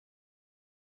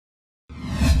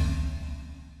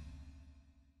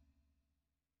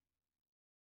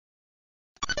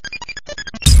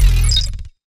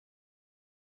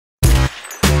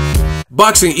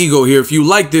Boxing Ego here. If you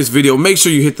like this video, make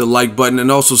sure you hit the like button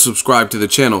and also subscribe to the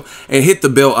channel and hit the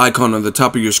bell icon on the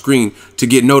top of your screen to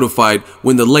get notified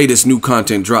when the latest new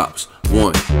content drops.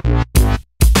 1.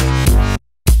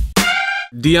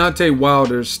 Deontay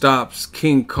Wilder stops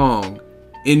King Kong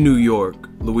in New York.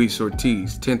 Luis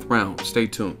Ortiz, 10th round. Stay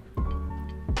tuned.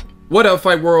 What up,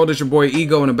 Fight World? It's your boy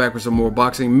Ego, and I'm back with some more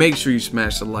boxing. Make sure you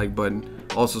smash the like button.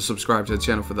 Also, subscribe to the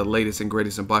channel for the latest and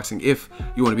greatest in boxing. If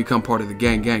you want to become part of the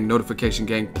gang notification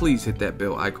gang, please hit that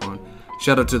bell icon.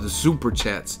 Shout out to the super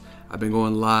chats. I've been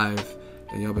going live,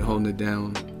 and y'all been holding it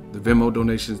down. The Venmo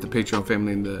donations, the Patreon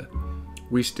family, and the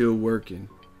we still working,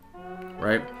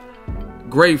 right?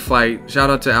 Great fight. Shout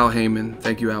out to Al Heyman.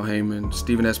 Thank you, Al Heyman.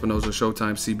 Steven Espinoza,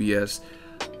 Showtime, CBS.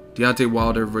 Deontay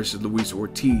Wilder versus Luis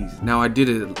Ortiz. Now, I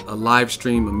did a live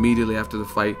stream immediately after the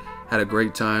fight. Had a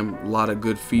great time, a lot of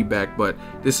good feedback, but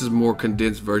this is a more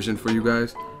condensed version for you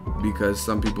guys because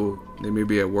some people, they may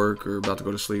be at work or about to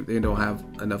go to sleep. They don't have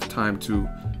enough time to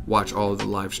watch all of the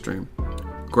live stream.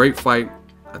 Great fight.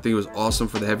 I think it was awesome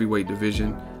for the heavyweight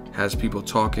division. Has people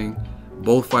talking.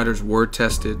 Both fighters were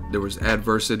tested. There was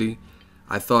adversity.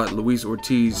 I thought Luis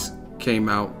Ortiz came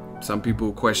out. Some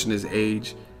people question his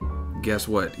age. Guess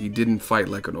what? He didn't fight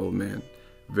like an old man.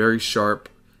 Very sharp.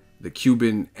 The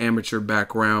Cuban amateur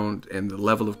background and the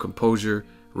level of composure,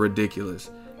 ridiculous.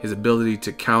 His ability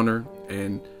to counter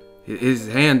and his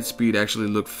hand speed actually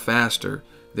looked faster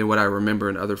than what I remember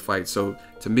in other fights. So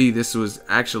to me, this was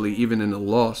actually, even in the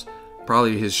loss,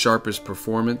 probably his sharpest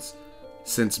performance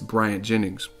since Bryant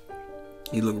Jennings.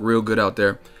 He looked real good out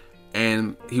there.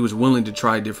 And he was willing to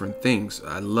try different things.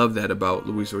 I love that about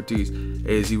Luis Ortiz,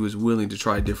 is he was willing to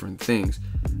try different things.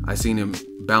 I seen him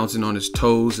bouncing on his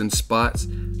toes in spots.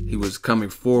 He was coming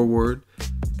forward.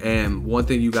 And one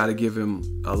thing you got to give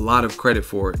him a lot of credit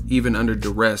for, even under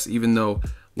duress, even though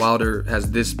Wilder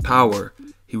has this power,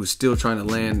 he was still trying to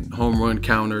land home run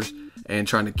counters and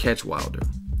trying to catch Wilder,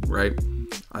 right?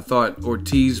 I thought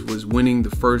Ortiz was winning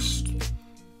the first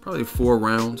probably 4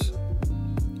 rounds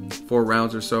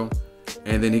or so,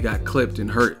 and then he got clipped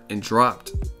and hurt and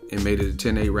dropped and made it a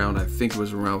 10-8 round. I think it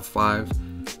was around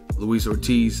 5. Luis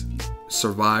Ortiz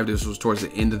survived. This was towards the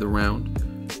end of the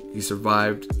round. He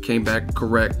survived, came back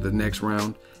correct the next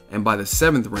round, and by the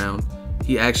 7th round,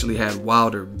 he actually had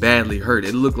Wilder badly hurt.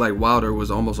 It looked like Wilder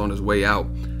was almost on his way out.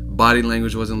 Body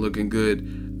language wasn't looking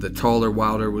good. The taller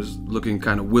Wilder was looking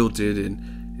kind of wilted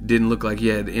and it didn't look like he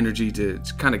had energy to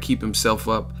kind of keep himself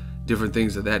up, different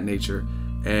things of that nature.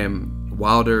 And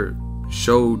Wilder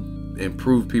showed and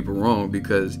proved people wrong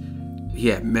because he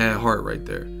had mad heart right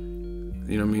there.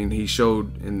 You know what I mean? He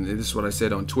showed, and this is what I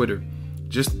said on Twitter,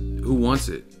 just who wants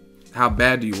it? How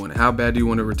bad do you want it? How bad do you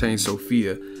want to retain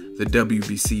Sophia, the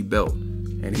WBC belt?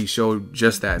 And he showed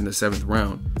just that in the 7th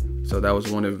round. So that was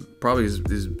one of probably his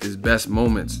best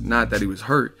moments. Not that he was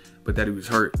hurt, but that he was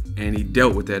hurt. And he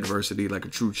dealt with the adversity like a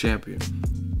true champion.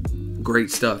 Great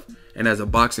stuff. And as a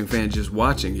boxing fan just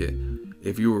watching it,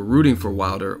 if you were rooting for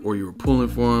Wilder or you were pulling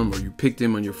for him or you picked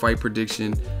him on your fight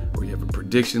prediction or you have a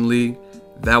prediction league,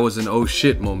 that was an oh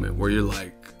shit moment where you're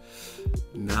like,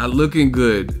 not looking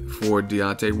good for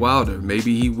Deontay Wilder.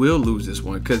 Maybe he will lose this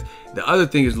one. Because the other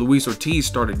thing is Luis Ortiz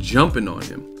started jumping on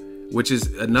him, which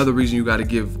is another reason you got to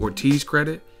give Ortiz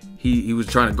credit. He was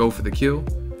trying to go for the kill.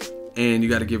 And you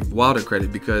got to give Wilder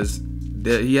credit because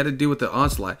he had to deal with the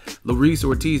onslaught. Luis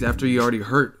Ortiz, after he already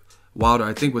hurt Wilder,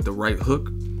 I think with the right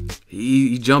hook,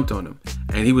 he jumped on him,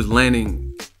 and he was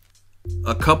landing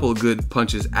a couple of good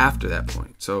punches after that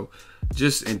point. So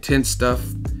just intense stuff,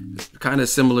 kind of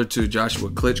similar to Joshua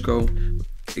Klitschko,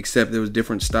 except there was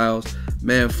different styles.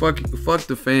 Man, fuck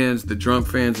the fans, the drunk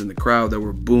fans in the crowd that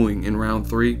were booing in round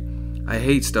 3. I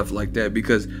hate stuff like that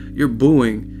because you're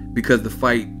booing because the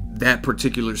fight that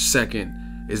particular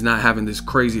second is not having this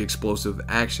crazy explosive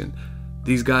action.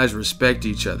 These guys respect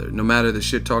each other, no matter the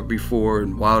shit talk before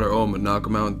and Wilder, oh, I'm gonna knock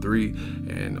him out in 3,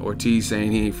 and Ortiz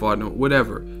saying he ain't fought no,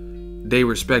 whatever. They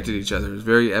respected each other. It was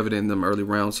very evident in them early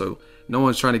rounds, so no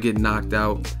one's trying to get knocked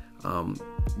out.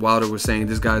 Wilder was saying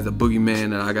this guy's a boogeyman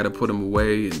and I gotta put him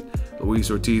away, and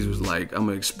Luis Ortiz was like, I'm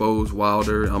gonna expose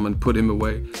Wilder, I'm gonna put him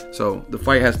away. So the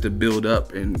fight has to build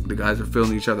up and the guys are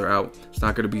filling each other out. It's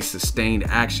not gonna be sustained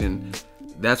action.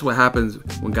 That's what happens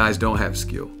when guys don't have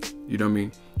skill. You know what I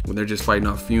mean? When they're just fighting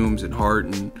off fumes and heart,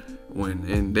 and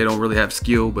they don't really have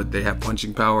skill, but they have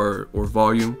punching power or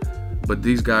volume. But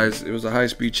these guys, it was a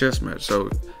high-speed chess match.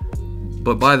 So,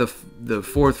 but by the 4th,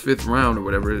 5th round or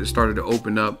whatever, it started to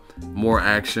open up more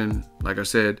action. Like I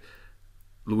said,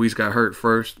 Luis got hurt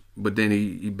first, but then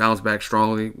he bounced back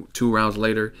strongly. 2 rounds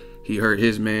later, he hurt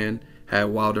his man, had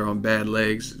Wilder on bad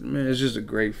legs. Man, it's just a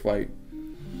great fight.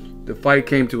 The fight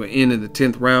came to an end in the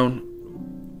 10th round.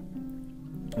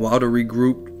 Wilder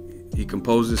regrouped. He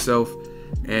composed himself,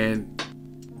 and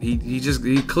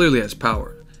he clearly has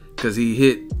power, because he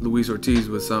hit Luis Ortiz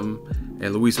with something,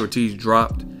 and Luis Ortiz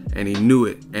dropped, and he knew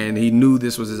it, and he knew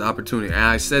this was his opportunity. And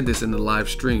I said this in the live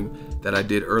stream that I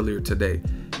did earlier today.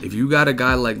 If you got a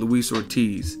guy like Luis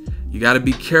Ortiz, you got to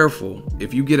be careful.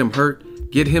 If you get him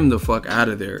hurt, get him the fuck out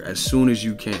of there as soon as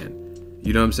you can.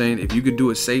 You know what I'm saying? If you could do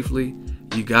it safely,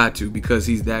 you got to, because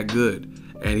he's that good.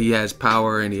 And he has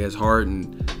power, and he has heart,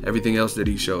 and everything else that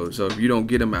he showed. So if you don't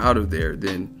get him out of there,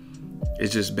 then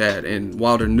it's just bad. And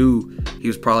Wilder knew he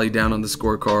was probably down on the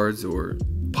scorecards, or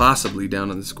possibly down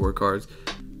on the scorecards.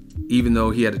 Even though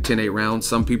he had a 10-8 round,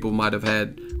 some people might have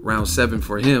had round 7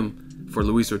 for him, for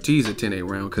Luis Ortiz, a 10-8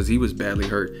 round, because he was badly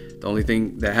hurt. The only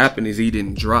thing that happened is he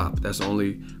didn't drop. That's the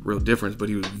only real difference. But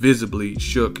he was visibly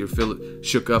shook, or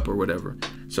shook up or whatever.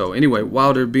 So anyway,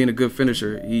 Wilder, being a good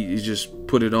finisher, he just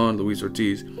put it on Luis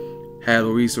Ortiz. Had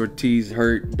Luis Ortiz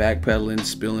hurt, backpedaling,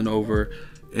 spilling over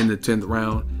in the 10th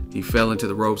round. He fell into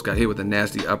the ropes, got hit with a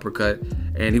nasty uppercut,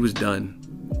 and he was done.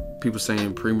 People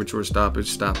saying premature stoppage,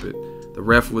 stop it. The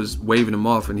ref was waving him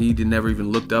off, and he never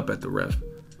even looked up at the ref.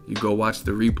 You go watch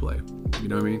the replay. You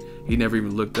know what I mean? He never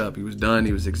even looked up. He was done.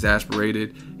 He was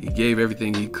exasperated. He gave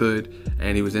everything he could,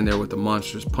 and he was in there with the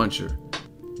monstrous puncher.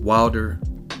 Wilder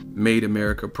made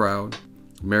America proud,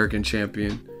 American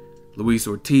champion. Luis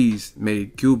Ortiz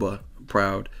made Cuba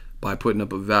proud by putting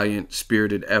up a valiant,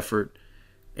 spirited effort.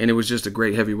 And it was just a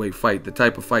great heavyweight fight. The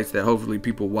type of fights that hopefully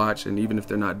people watch, and even if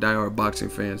they're not diehard boxing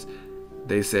fans,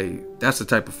 they say, that's the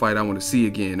type of fight I want to see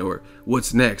again. Or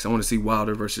what's next? I want to see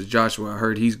Wilder versus Joshua. I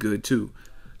heard he's good too.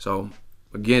 So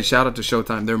again, shout out to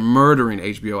Showtime. They're murdering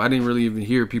HBO. I didn't really even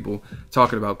hear people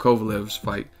talking about Kovalev's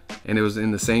fight, and it was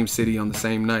in the same city on the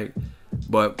same night.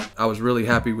 But I was really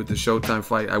happy with the Showtime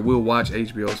fight. I will watch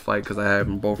HBO's fight because I have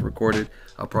them both recorded.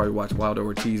 I'll probably watch Wilder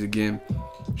Ortiz again.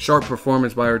 Sharp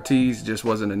performance by Ortiz, just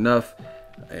wasn't enough.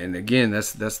 And again,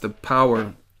 that's the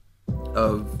power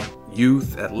of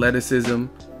youth, athleticism.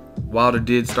 Wilder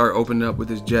did start opening up with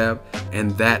his jab,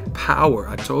 and that power,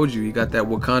 I told you, he got that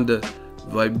Wakanda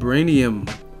vibranium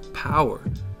power.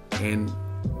 And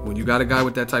when you got a guy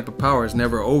with that type of power, it's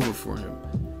never over for him.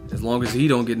 As long as he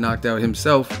don't get knocked out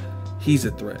himself, he's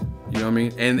a threat. You know what I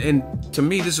mean? And to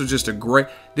me, this was just a great,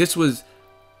 this was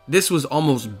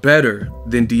almost better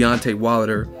than Deontay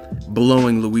Wilder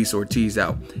blowing Luis Ortiz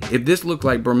out. If this looked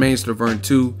like Bermane Stiverne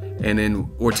 2, and then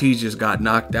Ortiz just got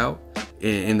knocked out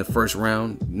in the first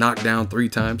round, knocked down 3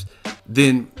 times,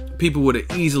 then people would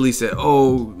have easily said,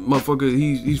 oh, motherfucker,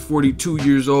 he's 42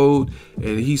 years old,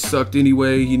 and he sucked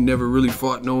anyway. He never really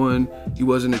fought no one. He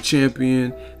wasn't a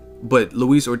champion. But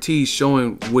Luis Ortiz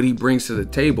showing what he brings to the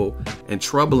table and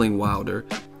troubling Wilder,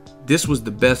 this was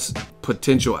the best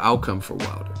potential outcome for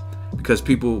Wilder, because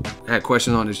people had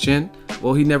questions on his chin.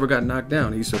 Well, he never got knocked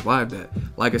down. He survived that.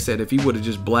 Like I said, if he would have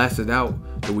just blasted out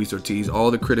Luis Ortiz,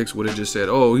 all the critics would have just said,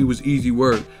 oh, he was easy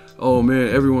work. Oh,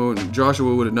 man,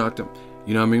 Joshua would have knocked him.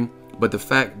 You know what I mean? But the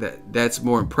fact that that's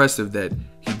more impressive, that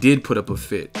he did put up a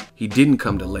fit. He didn't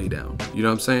come to lay down. You know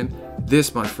what I'm saying?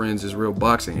 This, my friends, is real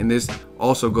boxing. And this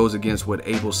also goes against what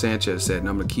Abel Sanchez said. And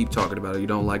I'm going to keep talking about it. You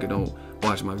don't like it, don't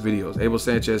watch my videos. Abel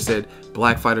Sanchez said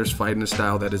black fighters fight in a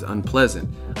style that is unpleasant,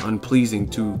 unpleasing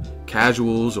to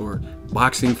casuals or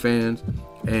boxing fans.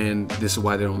 And this is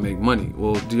why they don't make money.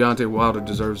 Well, Deontay Wilder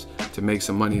deserves to make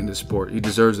some money in this sport. He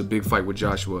deserves a big fight with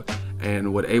Joshua.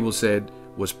 And what Abel said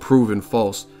was proven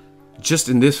false just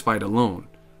in this fight alone,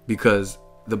 because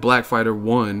the black fighter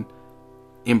won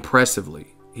impressively.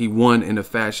 He won in a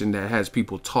fashion that has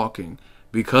people talking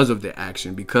because of the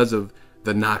action, because of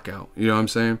the knockout. You know what I'm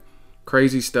saying?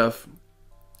 Crazy stuff.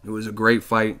 It was a great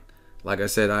fight. Like I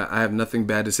said, I have nothing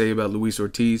bad to say about Luis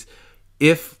Ortiz.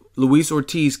 If Luis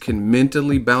Ortiz can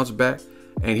mentally bounce back,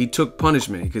 and he took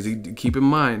punishment, because keep in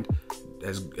mind,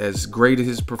 as great as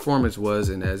his performance was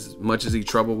and as much as he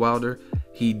troubled Wilder,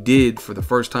 he did for the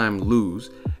first time lose,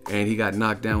 and he got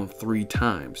knocked down 3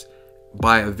 times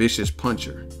by a vicious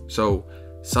puncher. So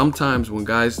sometimes when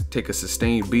guys take a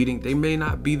sustained beating, they may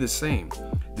not be the same.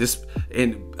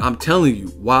 And I'm telling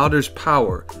you, Wilder's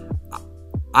power,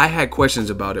 I had questions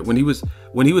about it when he was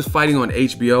fighting on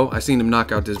HBO. I seen him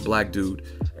knock out this black dude,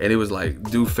 and it was like,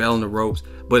 dude fell in the ropes.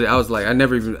 But I was like,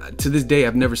 to this day,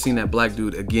 I've never seen that black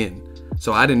dude again.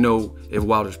 So I didn't know if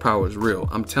Wilder's power is real.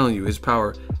 I'm telling you, his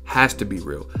power has to be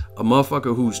real. A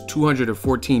motherfucker who's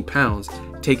 214 pounds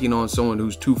taking on someone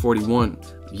who's 241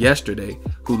 yesterday,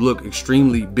 who looked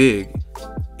extremely big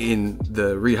in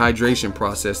the rehydration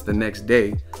process the next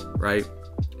day, right?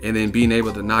 And then being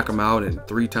able to knock him out in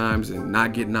 3 times and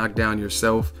not get knocked down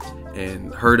yourself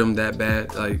and hurt him that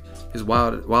bad. Like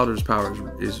Wilder's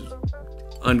power is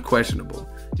unquestionable.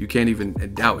 You can't even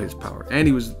doubt his power. And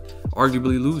he was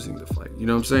arguably losing the fight. You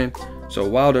know what I'm saying? So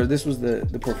Wilder, this was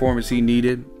the performance he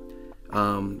needed.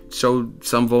 Showed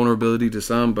some vulnerability to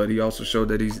some, but he also showed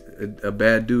that he's a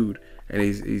bad dude, and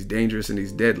he's dangerous and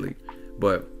he's deadly.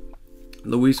 But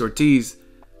Luis Ortiz,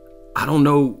 I don't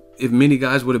know if many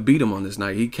guys would have beat him on this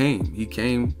night. He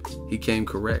came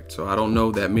correct. So I don't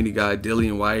know that many guys,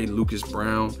 Dillian White, Lucas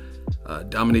Brown,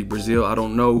 Dominic Brazil, I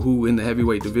don't know who in the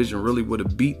heavyweight division really would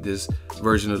have beat this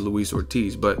version of Luis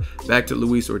Ortiz. But back to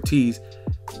Luis Ortiz,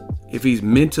 if he's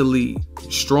mentally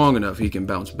strong enough, he can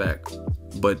bounce back.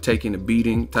 But taking a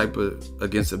beating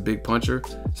against a big puncher,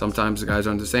 sometimes the guys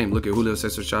aren't the same. Look at Julio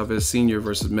Cesar Chavez Sr.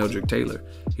 versus Meldrick Taylor.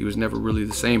 He was never really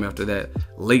the same after that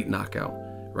late knockout,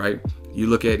 right? You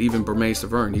look at even Bermane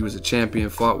Stiverne. He was a champion,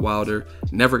 fought Wilder,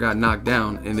 never got knocked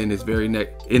down, and then his very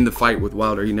next, in the fight with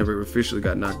Wilder, he never officially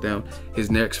got knocked down. His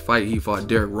next fight, he fought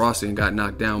Derek Rossi and got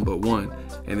knocked down but won.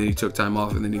 And then he took time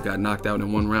off, and then he got knocked out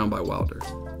in 1 round by Wilder.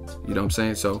 You know what I'm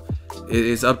saying? So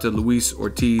it's up to Luis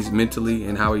Ortiz mentally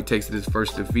and how he takes his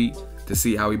first defeat to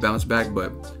see how he bounced back.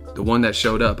 But the one that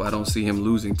showed up, I don't see him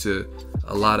losing to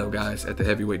a lot of guys at the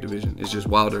heavyweight division. It's just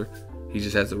Wilder. He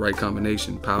just has the right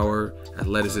combination: power,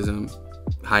 athleticism,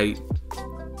 height,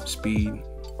 speed.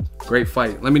 Great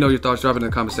fight. Let me know your thoughts. Drop it in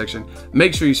the comment section.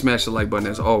 Make sure you smash the like button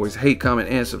as always. Hate, comment,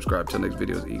 and subscribe. Till next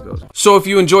video's egos. So if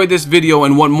you enjoyed this video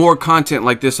and want more content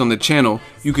like this on the channel,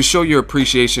 you can show your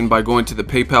appreciation by going to the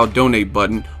PayPal donate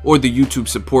button or the YouTube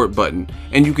support button.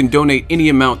 And you can donate any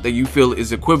amount that you feel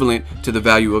is equivalent to the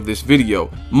value of this video.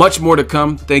 Much more to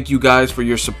come. Thank you guys for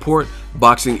your support.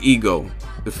 Boxing Ego,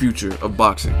 the future of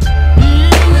boxing.